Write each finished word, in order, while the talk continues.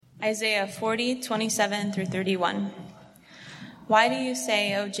Isaiah 40:27 through 31. Why do you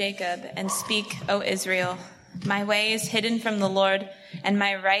say, O Jacob, and speak, O Israel, my way is hidden from the Lord, and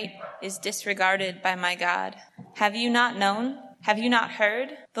my right is disregarded by my God? Have you not known? Have you not heard?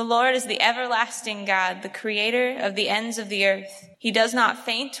 The Lord is the everlasting God, the creator of the ends of the earth. He does not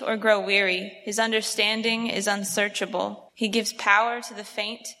faint or grow weary. His understanding is unsearchable. He gives power to the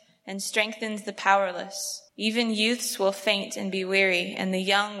faint and strengthens the powerless. Even youths will faint and be weary, and the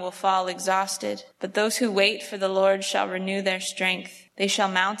young will fall exhausted. But those who wait for the Lord shall renew their strength. They shall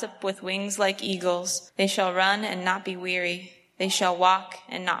mount up with wings like eagles. They shall run and not be weary. They shall walk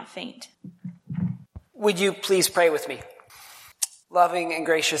and not faint. Would you please pray with me? Loving and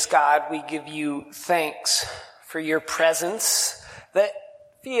gracious God, we give you thanks for your presence that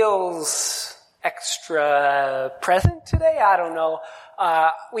feels extra present today. I don't know.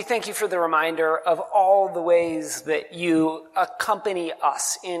 We thank you for the reminder of all the ways that you accompany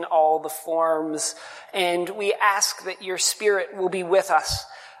us in all the forms. And we ask that your Spirit will be with us,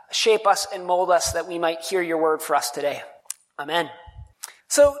 shape us and mold us that we might hear your word for us today. Amen.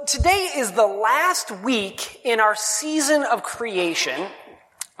 So today is the last week in our season of creation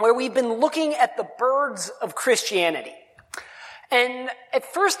where we've been looking at the birds of Christianity. And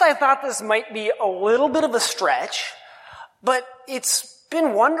at first I thought this might be a little bit of a stretch, but it's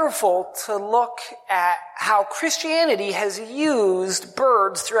been wonderful to look at how Christianity has used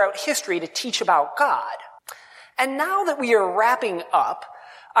birds throughout history to teach about God. And now that we are wrapping up,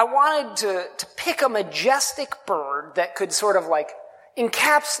 I wanted to pick a majestic bird that could sort of like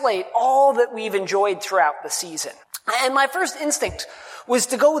encapsulate all that we've enjoyed throughout the season. And my first instinct was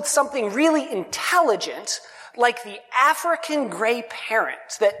to go with something really intelligent, like the African gray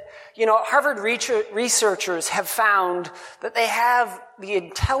parrot that, Harvard researchers have found that they have the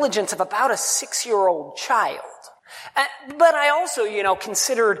intelligence of about a 6-year-old child. But I also,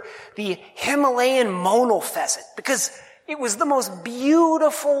 considered the Himalayan monal pheasant because it was the most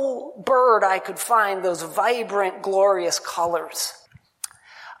beautiful bird I could find, those vibrant, glorious colors.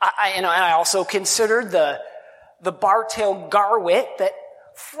 I also considered the bar-tailed garwit that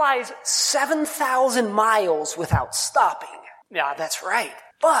flies 7,000 miles without stopping. Yeah, that's right.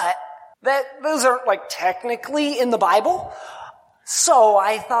 But those aren't technically in the Bible. So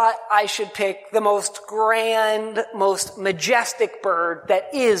I thought I should pick the most grand, most majestic bird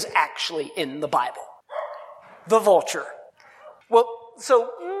that is actually in the Bible. The vulture. Well, so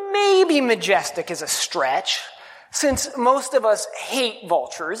maybe majestic is a stretch, since most of us hate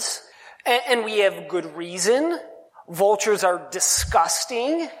vultures, and we have good reason. Vultures are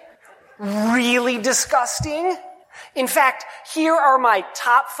disgusting, really disgusting. In fact, here are my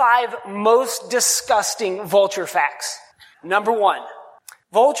top 5 most disgusting vulture facts. Number 1,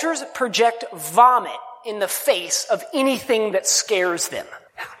 vultures project vomit in the face of anything that scares them.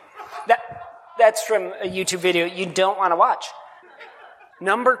 That's from a YouTube video you don't want to watch.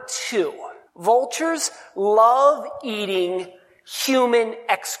 Number 2, vultures love eating human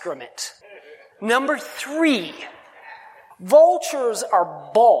excrement. Number 3, vultures are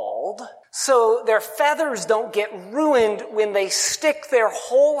bald, so their feathers don't get ruined when they stick their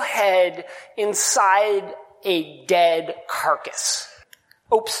whole head inside a dead carcass.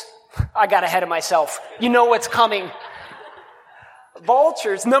 Oops, I got ahead of myself. You know what's coming.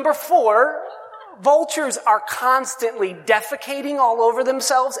 Vultures, number 4, vultures are constantly defecating all over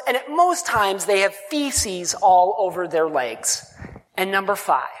themselves, and at most times they have feces all over their legs. And number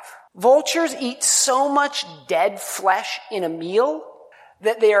 5, vultures eat so much dead flesh in a meal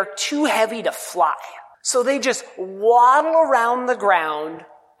that they are too heavy to fly. So they just waddle around the ground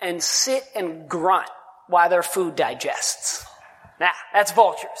and sit and grunt while their food digests. Nah, that's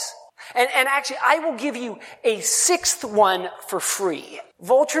vultures. And actually, I will give you a 6th one for free.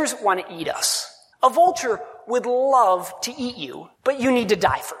 Vultures want to eat us. A vulture would love to eat you, but you need to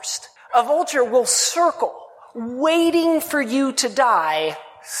die first. A vulture will circle, waiting for you to die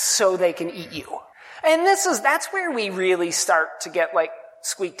so they can eat you. And that's where we really start to get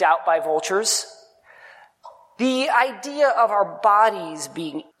squeaked out by vultures. The idea of our bodies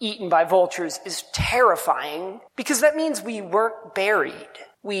being eaten by vultures is terrifying because that means we weren't buried.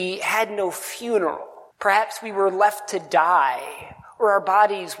 We had no funeral. Perhaps we were left to die, or our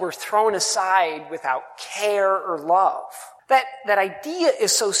bodies were thrown aside without care or love. That idea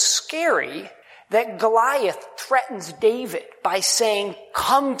is so scary that Goliath threatens David by saying,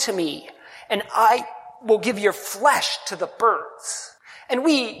 "Come to me, and I will give your flesh to the birds." And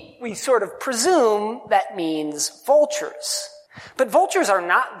we sort of presume that means vultures. But vultures are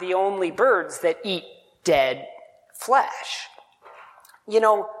not the only birds that eat dead flesh.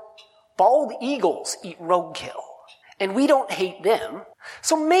 Bald eagles eat roadkill. And we don't hate them.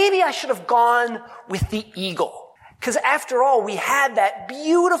 So maybe I should have gone with the eagle. Because after all, we had that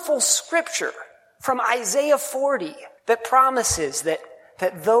beautiful scripture from Isaiah 40 that promises that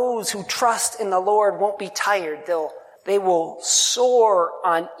those who trust in the Lord won't be tired. They will soar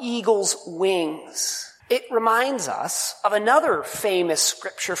on eagle's wings. It reminds us of another famous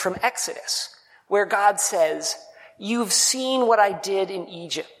scripture from Exodus, where God says, "You've seen what I did in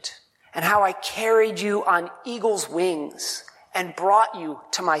Egypt, and how I carried you on eagle's wings and brought you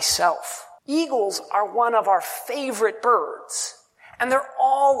to myself." Eagles are one of our favorite birds, and they're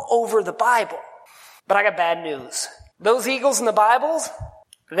all over the Bible. But I got bad news. Those eagles in the Bibles,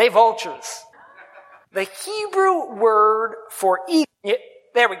 they vultures. The Hebrew word for eagle,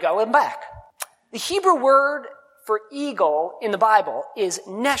 there we go, I'm back. The Hebrew word for eagle in the Bible is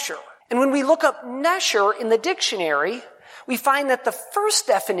nesher. And when we look up nesher in the dictionary, we find that the first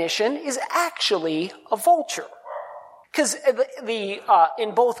definition is actually a vulture. Because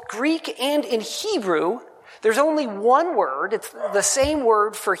in both Greek and in Hebrew, there's only one word. It's the same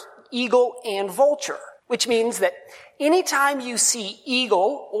word for eagle and vulture, which means that anytime you see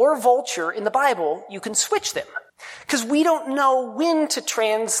eagle or vulture in the Bible, you can switch them. Because we don't know when to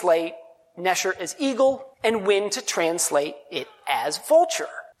translate nesher as eagle and when to translate it as vulture.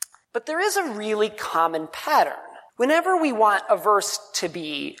 But there is a really common pattern. Whenever we want a verse to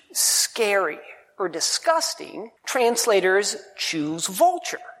be scary or disgusting, translators choose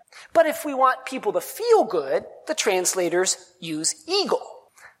vulture. But if we want people to feel good, the translators use eagle.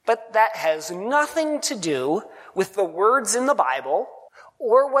 But that has nothing to do with the words in the Bible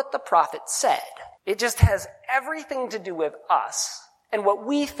or what the prophet said. It just has everything to do with us and what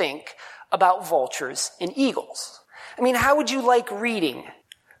we think about vultures and eagles. I mean, how would you like reading,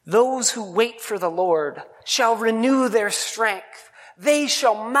 "Those who wait for the Lord shall renew their strength. They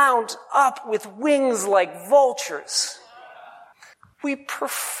shall mount up with wings like vultures"? We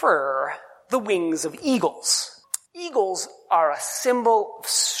prefer the wings of eagles. Eagles are a symbol of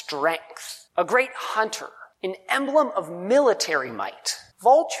strength, a great hunter, an emblem of military might.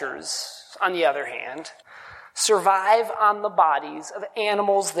 Vultures, on the other hand, survive on the bodies of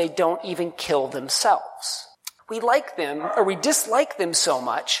animals they don't even kill themselves. We like them, or we dislike them so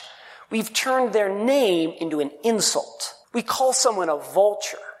much, we've turned their name into an insult. We call someone a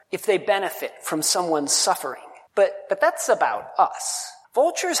vulture if they benefit from someone's suffering. But that's about us.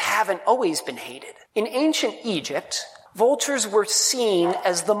 Vultures haven't always been hated. In ancient Egypt, vultures were seen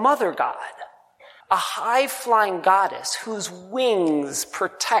as the mother god, a high-flying goddess whose wings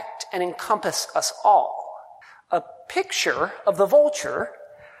protect and encompass us all. A picture of the vulture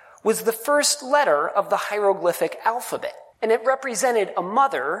was the first letter of the hieroglyphic alphabet, and it represented a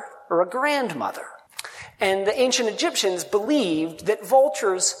mother or a grandmother. And the ancient Egyptians believed that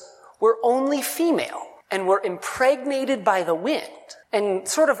vultures were only female and were impregnated by the wind. And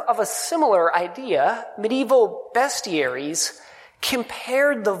sort of a similar idea, medieval bestiaries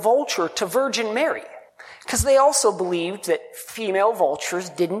compared the vulture to Virgin Mary, because they also believed that female vultures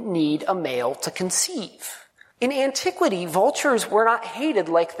didn't need a male to conceive. In antiquity, vultures were not hated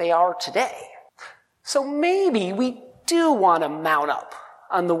like they are today. So maybe we do want to mount up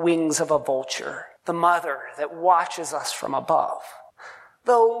on the wings of a vulture, the mother that watches us from above.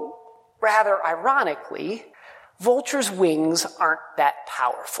 Though, rather ironically, vultures' wings aren't that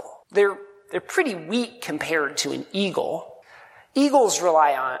powerful. They're pretty weak compared to an eagle. Eagles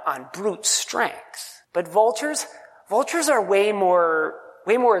rely on brute strength, but vultures are way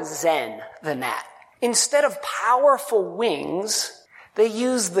more zen than that. Instead of powerful wings, they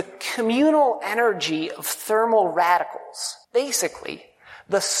use the communal energy of thermal radicals. Basically,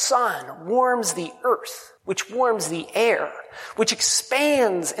 the sun warms the earth, which warms the air, which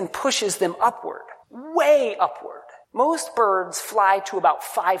expands and pushes them upward, way upward. Most birds fly to about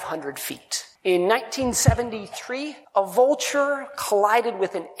 500 feet. In 1973, a vulture collided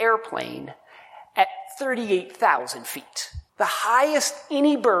with an airplane at 38,000 feet. The highest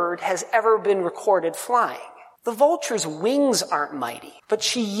any bird has ever been recorded flying. The vulture's wings aren't mighty, but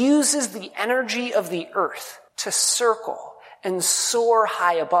she uses the energy of the earth to circle and soar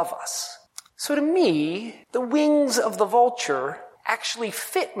high above us. So to me, the wings of the vulture actually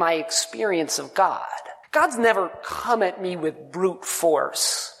fit my experience of God. God's never come at me with brute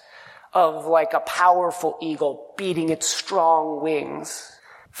force of like a powerful eagle beating its strong wings.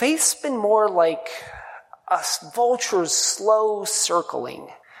 Faith's been more like a vulture's slow circling,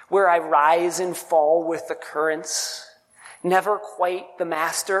 where I rise and fall with the currents, never quite the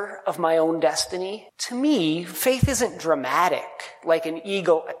master of my own destiny. To me, faith isn't dramatic, like an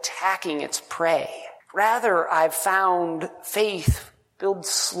eagle attacking its prey. Rather, I've found faith build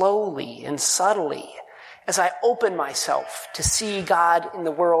slowly and subtly as I open myself to see God in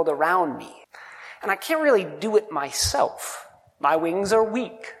the world around me. And I can't really do it myself. My wings are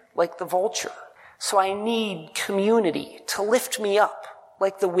weak, like the vulture. So I need community to lift me up,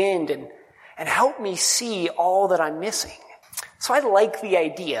 like the wind, and help me see all that I'm missing. So I like the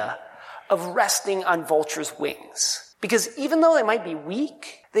idea of resting on vultures' wings. Because even though they might be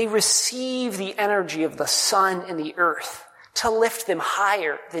weak, they receive the energy of the sun and the earth to lift them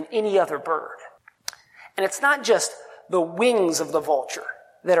higher than any other bird. And it's not just the wings of the vulture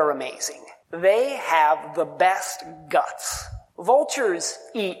that are amazing. They have the best guts. Vultures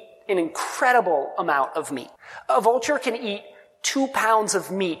eat an incredible amount of meat. A vulture can eat 2 pounds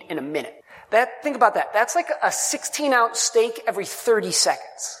of meat in a minute. Think about that. That's like a 16-ounce steak every 30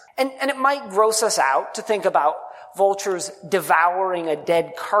 seconds. And it might gross us out to think about vultures devouring a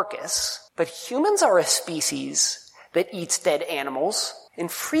dead carcass, but humans are a species that eats dead animals. And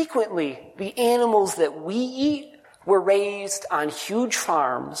frequently, the animals that we eat were raised on huge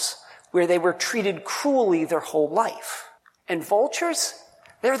farms where they were treated cruelly their whole life. And vultures,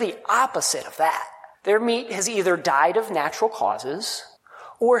 they're the opposite of that. Their meat has either died of natural causes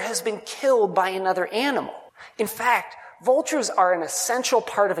or has been killed by another animal. In fact, vultures are an essential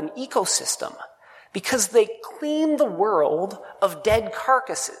part of an ecosystem because they clean the world of dead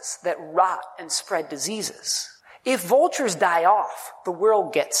carcasses that rot and spread diseases. If vultures die off, the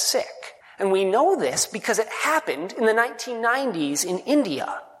world gets sick. And we know this because it happened in the 1990s in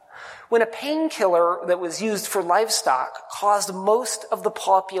India, when a painkiller that was used for livestock caused most of the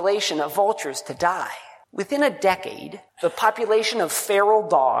population of vultures to die. Within a decade, the population of feral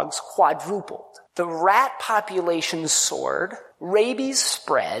dogs quadrupled. The rat population soared, rabies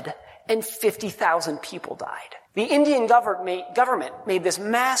spread, and 50,000 people died. The Indian government made this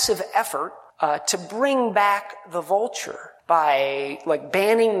massive effort to bring back the vulture by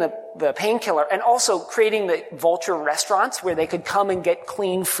banning the painkiller and also creating the vulture restaurants where they could come and get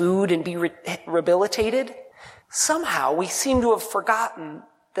clean food and be rehabilitated. Somehow we seem to have forgotten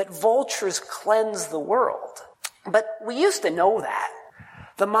that vultures cleanse the world. But we used to know that.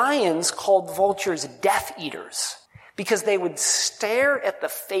 The Mayans called vultures death eaters because they would stare at the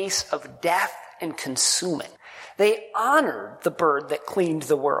face of death and consume it. They honored the bird that cleaned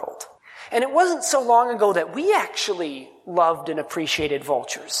the world. And it wasn't so long ago that we actually loved and appreciated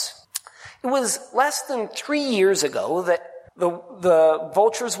vultures. It was less than 3 years ago that the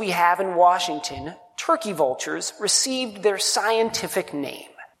vultures we have in Washington, turkey vultures, received their scientific name,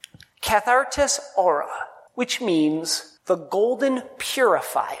 Cathartus aura, which means the golden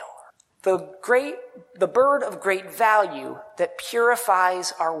purifier, the bird of great value that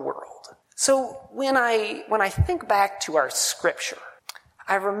purifies our world. So when I think back to our scripture,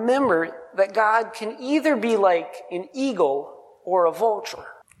 I remember that God can either be like an eagle or a vulture.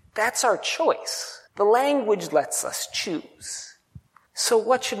 That's our choice. The language lets us choose. So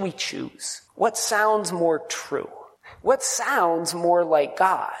what should we choose? What sounds more true? What sounds more like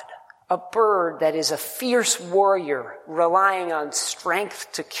God? A bird that is a fierce warrior relying on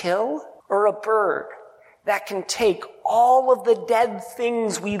strength to kill? Or a bird that can take all of the dead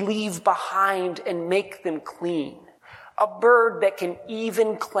things we leave behind and make them clean? A bird that can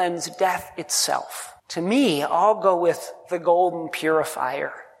even cleanse death itself. To me, I'll go with the golden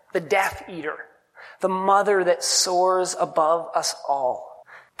purifier, the death eater, the mother that soars above us all.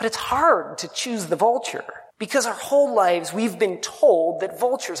 But it's hard to choose the vulture because our whole lives we've been told that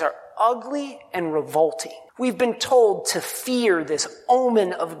vultures are ugly and revolting. We've been told to fear this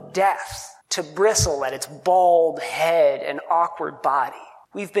omen of death, to bristle at its bald head and awkward body.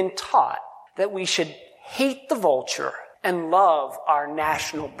 We've been taught that we should hate the vulture and love our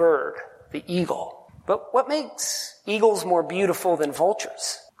national bird, the eagle. But what makes eagles more beautiful than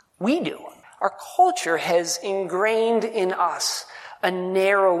vultures? We do. Our culture has ingrained in us a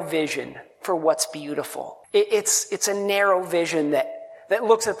narrow vision for what's beautiful. It's a narrow vision that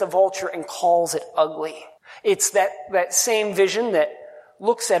looks at the vulture and calls it ugly. It's that same vision that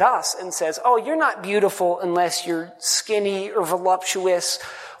looks at us and says, oh, you're not beautiful unless you're skinny or voluptuous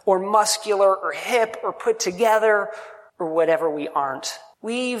or muscular or hip or put together or whatever we aren't.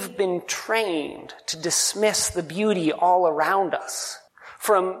 We've been trained to dismiss the beauty all around us,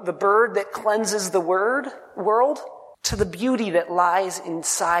 from the bird that cleanses the world to the beauty that lies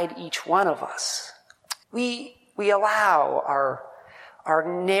inside each one of us. We allow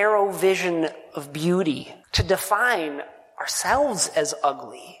our narrow vision of beauty to define ourselves as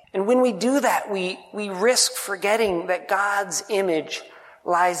ugly. And when we do that, we risk forgetting that God's image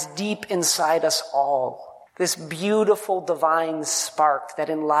lies deep inside us all. This beautiful divine spark that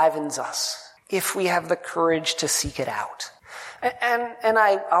enlivens us if we have the courage to seek it out. And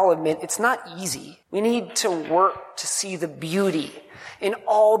I'll admit, it's not easy. We need to work to see the beauty in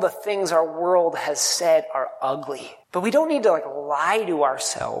all the things our world has said are ugly. But we don't need to lie to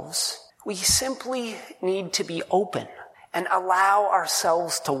ourselves. We simply need to be open and allow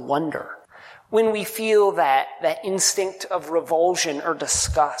ourselves to wonder. When we feel that instinct of revulsion or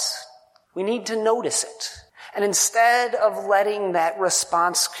disgust, we need to notice it. And instead of letting that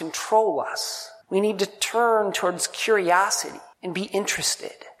response control us, we need to turn towards curiosity and be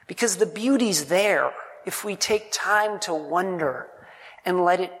interested. Because the beauty's there if we take time to wonder and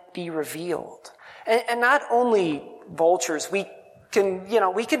let it be revealed. And not only vultures, we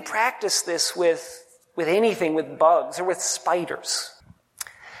can practice this with anything, with bugs or with spiders.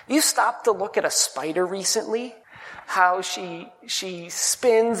 You stopped to look at a spider recently? How she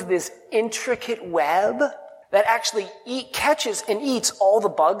spins this intricate web that actually catches and eats all the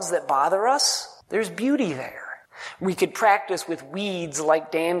bugs that bother us? There's beauty there. We could practice with weeds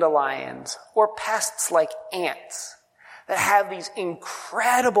like dandelions or pests like ants that have these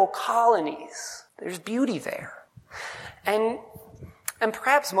incredible colonies. There's beauty there. And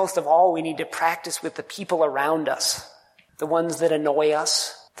perhaps most of all, we need to practice with the people around us, the ones that annoy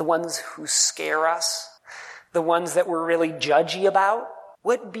us, the ones who scare us, the ones that we're really judgy about.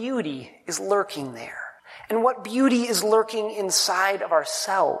 What beauty is lurking there? And what beauty is lurking inside of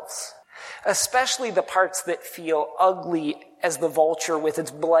ourselves? Especially the parts that feel ugly as the vulture with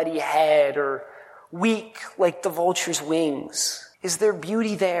its bloody head, or weak like the vulture's wings. Is there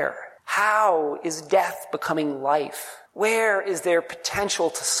beauty there? How is death becoming life? Where is there potential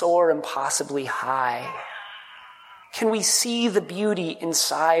to soar impossibly high? Can we see the beauty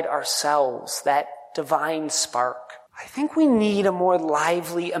inside ourselves, that divine spark? I think we need a more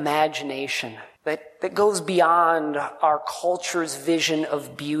lively imagination that goes beyond our culture's vision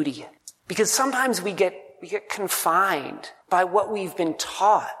of beauty. Because sometimes we get confined by what we've been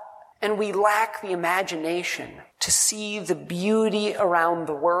taught, and we lack the imagination to see the beauty around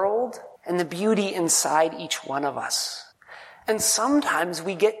the world and the beauty inside each one of us. And sometimes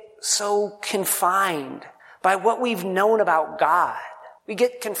we get so confined by what we've known about God. We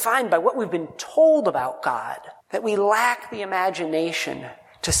get confined by what we've been told about God, that we lack the imagination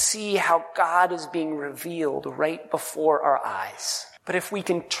to see how God is being revealed right before our eyes. But if we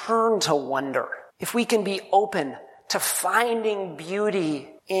can turn to wonder, if we can be open to finding beauty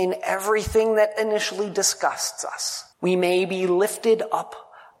in everything that initially disgusts us, we may be lifted up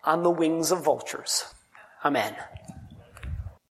on the wings of vultures. Amen.